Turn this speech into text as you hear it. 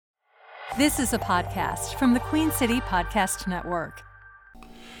This is a podcast from the Queen City Podcast Network.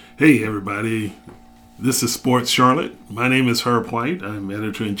 Hey everybody, this is Sports Charlotte. My name is Herb White. I'm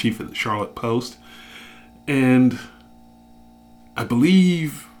editor-in-chief at the Charlotte Post. And I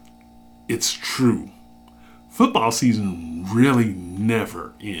believe it's true. Football season really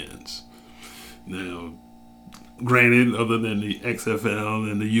never ends. Now, granted, other than the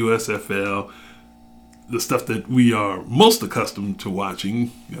XFL and the USFL, the stuff that we are most accustomed to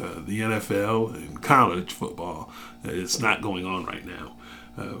watching, the NFL and college football, it's not going on right now.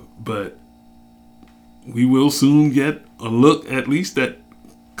 But we will soon get a look at least at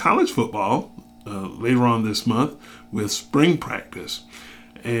college football later on this month with spring practice.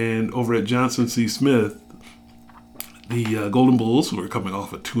 And over at Johnson C. Smith, the Golden Bulls, who are coming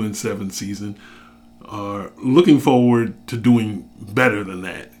off a 2-7 season, are looking forward to doing better than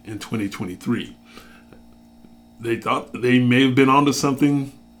that in 2023. They thought they may have been onto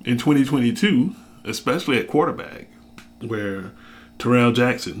something in 2022, especially at quarterback, where Tyrell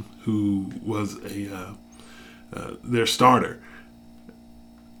Jackson, who was their starter,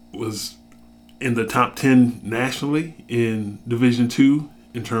 was in the top 10 nationally in Division II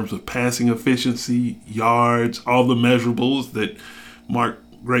in terms of passing efficiency, yards, all the measurables that mark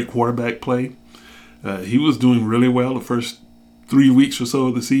great quarterback play. He was doing really well the first 3 weeks or so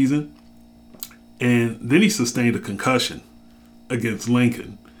of the season. And then he sustained a concussion against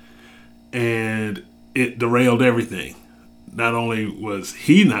Lincoln, and it derailed everything. Not only was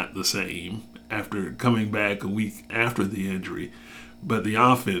he not the same after coming back a week after the injury, but the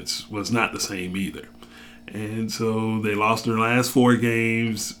offense was not the same either. And so they lost their last 4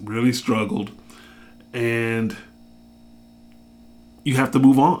 games, really struggled, and you have to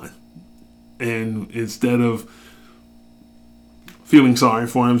move on. And instead of feeling sorry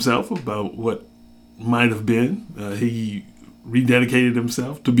for himself about what might have been, he rededicated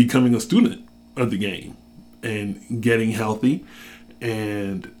himself to becoming a student of the game and getting healthy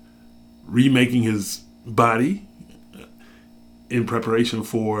and remaking his body in preparation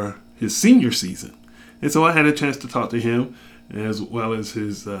for his senior season. And so I had a chance to talk to him as well as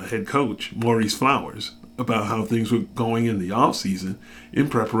his head coach, Maurice Flowers, about how things were going in the off season in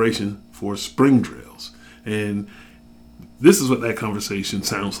preparation for spring drills. And this is what that conversation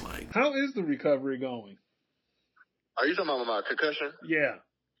sounds like. How is the recovery going? Are you talking about my concussion? Yeah.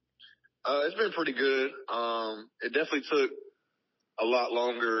 It's been pretty good. It definitely took a lot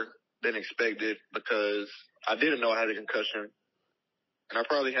longer than expected because I didn't know I had a concussion. And I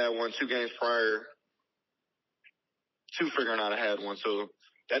probably had one 2 games prior to figuring out I had one. So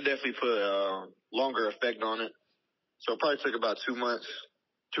that definitely put a longer effect on it. So it probably took about 2 months,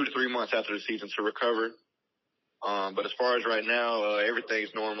 2 to 3 months after the season to recover. But as far as right now, everything's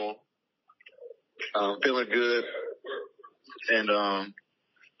normal. Feeling good. And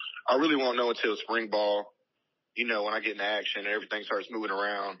I really won't know until spring ball, when I get into action and everything starts moving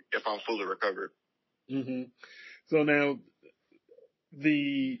around, if I'm fully recovered. Mm-hmm. So now,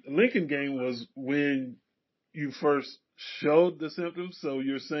 the Lincoln game was when you first showed the symptoms. So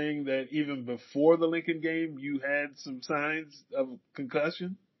you're saying that even before the Lincoln game, you had some signs of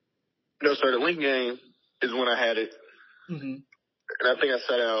concussion? No, sir. The Lincoln game is when I had it. Mm-hmm. And I think I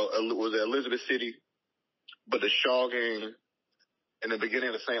sat out, was it Elizabeth City? But the Shaw game in the beginning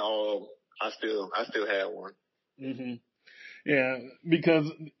of the St. Aug, I still had one. Mm-hmm. Yeah,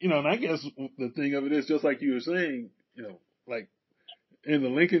 because, and I guess the thing of it is, just like you were saying, like in the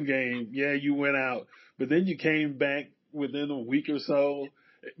Lincoln game, yeah, you went out, but then you came back within a week or so,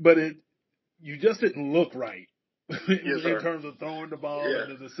 but you just didn't look right Yes, in terms of throwing the ball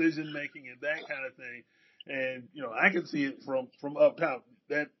and the decision making and that kind of thing. And, I can see it from up top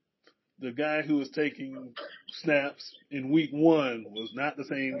that the guy who was taking snaps in week 1 was not the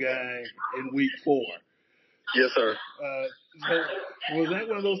same guy in week 4. Yes, sir. So was that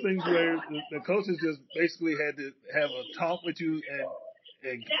one of those things where the coaches just basically had to have a talk with you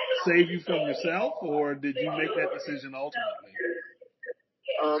and save you from yourself, or did you make that decision ultimately?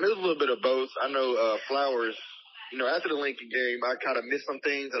 It was a little bit of both. I know Flowers, after the Lincoln game, I kind of missed some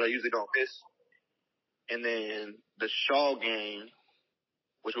things that I usually don't miss. And then the Shaw game,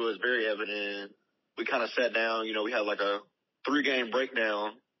 which was very evident, we kind of sat down, we had like a 3-game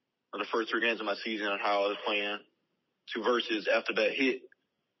breakdown of the first 3 games of my season on how I was playing to versus after that hit.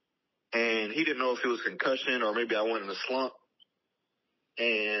 And he didn't know if it was concussion or maybe I went in a slump.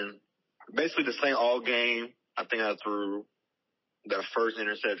 And basically the St. Aug game, I think I threw that first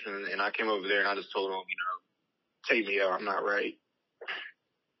interception and I came over there and I just told him, take me out. I'm not right.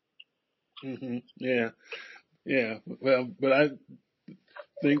 Mm-hmm. Yeah. Well, but I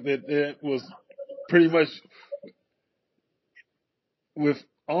think that it was pretty much with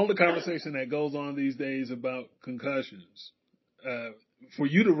all the conversation that goes on these days about concussions, for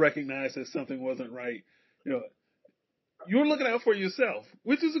you to recognize that something wasn't right, you're looking out for yourself,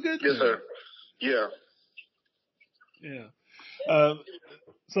 which is a good thing. Yes, sir. Yeah. Yeah.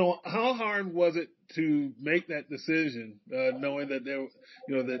 So how hard was it to make that decision, knowing that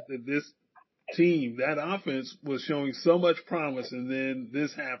that this team, that offense was showing so much promise, and then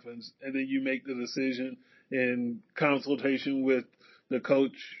this happens, and then you make the decision in consultation with the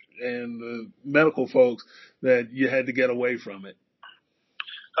coach and the medical folks that you had to get away from it?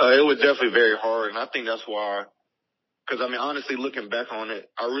 It was definitely very hard, and I think that's why. Because honestly, looking back on it,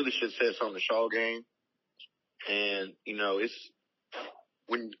 I really should have said something the Shaw game, and it's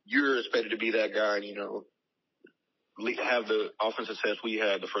when you're expected to be that guy, and have the offensive success we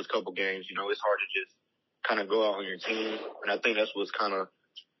had the first couple games. It's hard to just kind of go out on your team, and I think that's what's kind of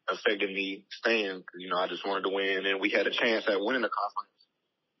affected me staying. I just wanted to win, and we had a chance at winning the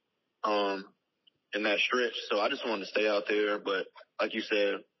conference in that stretch. So I just wanted to stay out there. But like you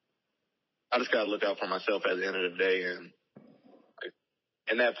said, I just got to look out for myself at the end of the day. And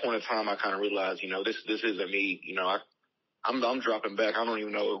in that point in time, I kind of realized, this isn't me. I'm dropping back. I don't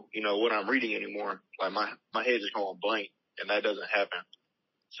even know, what I'm reading anymore. Like my head is going blank, and that doesn't happen.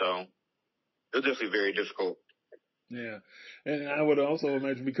 So it was definitely very difficult. Yeah. And I would also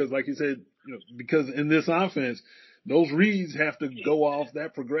imagine, because like you said, because in this offense, those reads have to go off.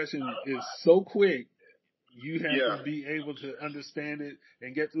 That progression is so quick. You have to be able to understand it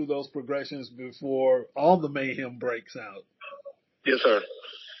and get through those progressions before all the mayhem breaks out. Yes, sir.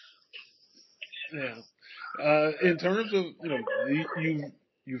 Yeah. In terms of,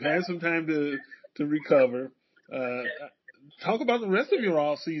 you've had some time to recover. Talk about the rest of your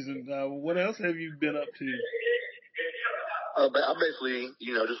off season. What else have you been up to? I basically,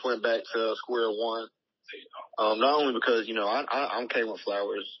 just went back to square one. Not only because, I came with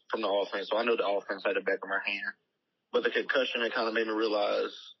Flowers from the offense, so I know the offense had the back of my hand. But the concussion, it kind of made me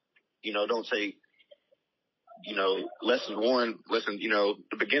realize, don't take, the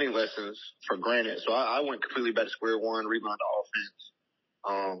beginning lessons for granted. So I went completely back to square one, rebound the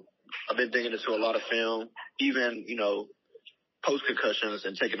offense. I've been digging into a lot of film, even, post concussions,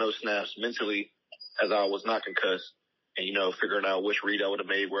 and taking those snaps mentally as I was not concussed, and, figuring out which read I would have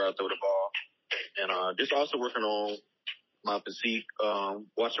made, where I throw the ball. And just also working on my physique,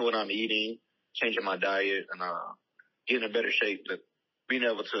 watching what I'm eating, changing my diet, and getting in better shape, being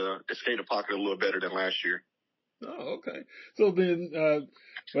able to escape the pocket a little better than last year. Oh, okay. So then,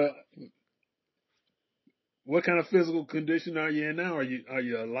 what kind of physical condition are you in now? Are you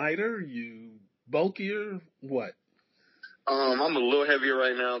lighter? Are you bulkier? What? I'm a little heavier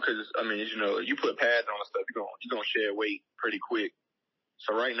right now because, you put pads on and stuff, you're gonna shed weight pretty quick.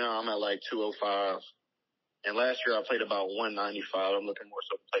 So right now I'm at like 205. And last year I played about 195. I'm looking more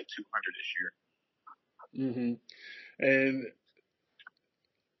so to play 200 this year. Mm-hmm. And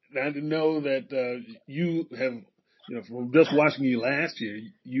now to know that you have, from just watching you last year,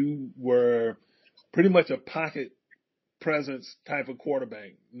 you were pretty much a pocket presence type of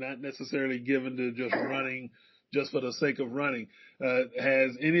quarterback, not necessarily given to just running just for the sake of running.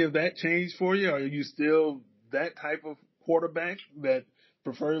 Has any of that changed for you? Are you still that type of quarterback that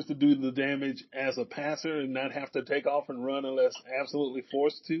prefers to do the damage as a passer and not have to take off and run unless absolutely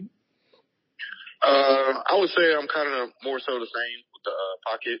forced to? I would say I'm kind of more so the same with the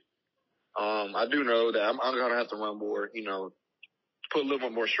pocket. I do know that I'm going to have to run more, put a little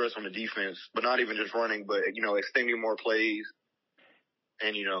bit more stress on the defense, but not even just running, but, extending more plays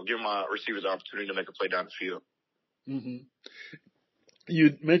and, give my receivers the opportunity to make a play down the field. Mm-hmm.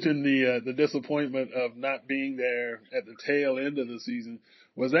 You mentioned the disappointment of not being there at the tail end of the season.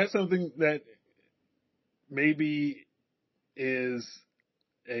 Was that something that maybe is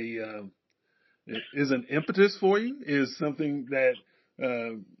an impetus for you? Is something that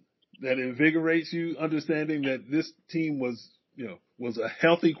that invigorates you, understanding that this team was a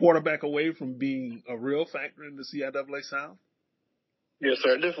healthy quarterback away from being a real factor in the CIAA South? Yes,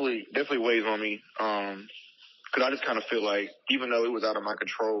 sir. It definitely weighs on me. Because I just kind of feel like, even though it was out of my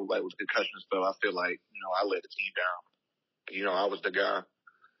control, like with concussion stuff, I feel like, I let the team down. I was the guy.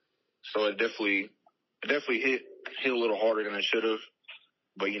 So it definitely hit a little harder than it should have.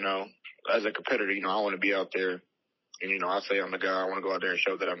 But, as a competitor, I want to be out there. And, I say I'm the guy. I want to go out there and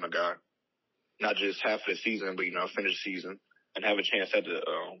show that I'm the guy. Not just half of the season, but, finish the season and have a chance at the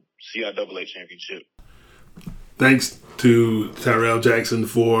CIAA championship. Thanks to Tyrell Jackson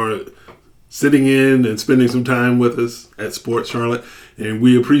for sitting in and spending some time with us at Sports Charlotte. And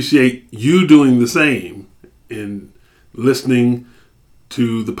we appreciate you doing the same in listening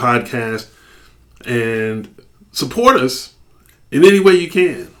to the podcast, and support us in any way you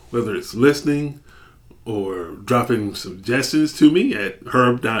can, whether it's listening or dropping suggestions to me at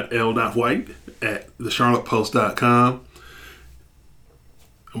herb.l.white@thecharlottepost.com.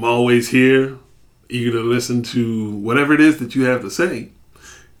 I'm always here, eager to listen to whatever it is that you have to say.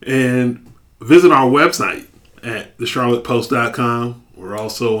 And visit our website at thecharlottepost.com. We're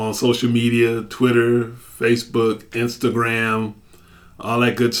also on social media, Twitter, Facebook, Instagram, all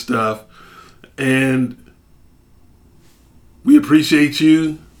that good stuff. And we appreciate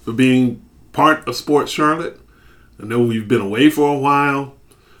you for being part of Sports Charlotte. I know we've been away for a while,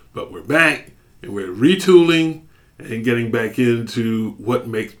 but we're back and we're retooling and getting back into what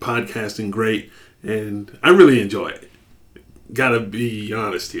makes podcasting great. And I really enjoy it. Gotta be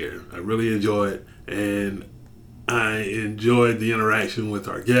honest here. I really enjoy it. And I enjoyed the interaction with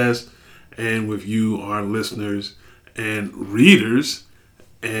our guests and with you, our listeners and readers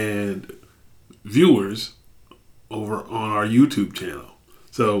and viewers over on our YouTube channel.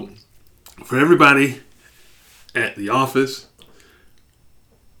 So for everybody at the office,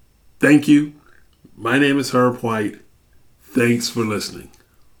 thank you. My name is Herb White. Thanks for listening.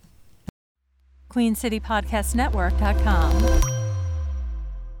 QueenCityPodcastNetwork.com.